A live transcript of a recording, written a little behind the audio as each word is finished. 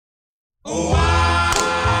Oh,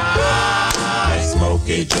 I,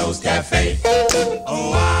 Smokey Joe's Cafe.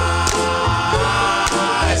 Oh,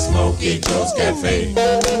 I, Smokey Joe's Cafe.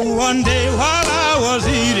 One day while I was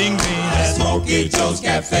eating beans at Smokey Joe's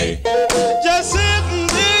Cafe, just sitting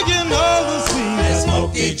digging all the scenes at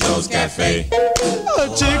Smokey Joe's Cafe, a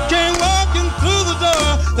chick came walking through the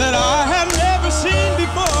door that I had never seen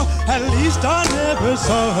before. At least I never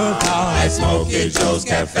saw her down at Smokey Joe's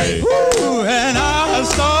Cafe. Ooh, and I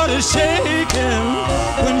started shaking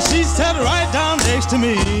when she sat right down next to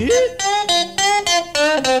me.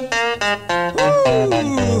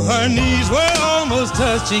 Ooh, her knees were almost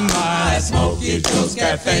touching mine at Smokey Joe's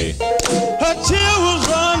Cafe. Her chill was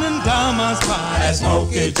running down my spine at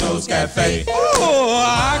Smokey Joe's Cafe. Oh,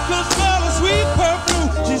 I could smell a sweet perfume.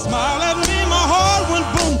 She smiled at me, my heart went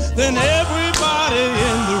boom. Then everybody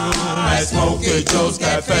in the room at Smokey Joe's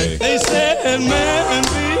Cafe, they said, man,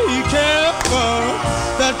 be careful,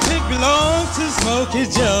 that chick belongs to Smokey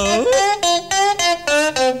Joe.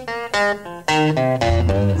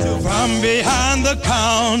 So from behind the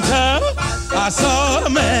counter I saw a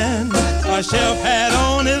man, a shelf hat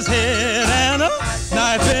on his head and a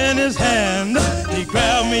knife in his hand. He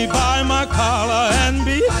grabbed me by my collar and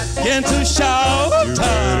began to shout, "You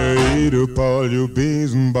better eat up all your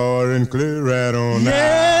beans and bar and clear right on out."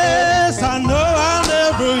 yes, I know I'll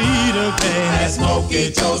never eat again at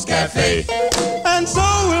Smokey Joe's Cafe, and so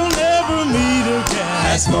we'll never meet again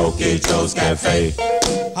at Smokey Joe's Cafe.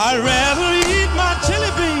 I'd rather eat my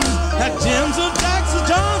chili beans at Jim's or Jack's or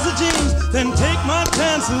John's or Jean's than take my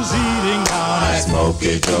chances eating out at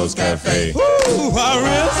Smokey Joe's Cafe. Ooh, I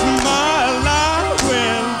risk my life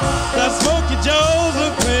when that Smokey Joe's a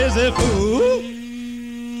crazy fool.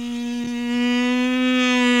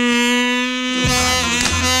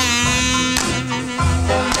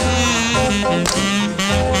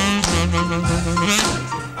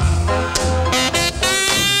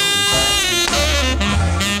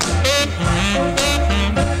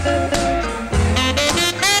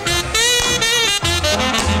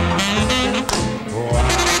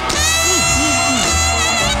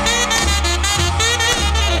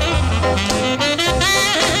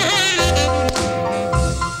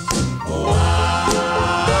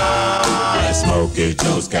 Smokey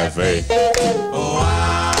Joe's Cafe. Oh,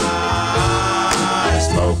 I,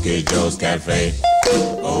 Smokey Joe's Cafe.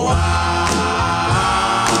 Oh,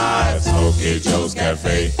 I, Smokey Joe's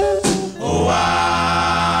Cafe. Oh,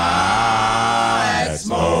 I,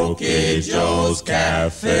 Smokey Joe's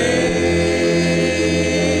Cafe.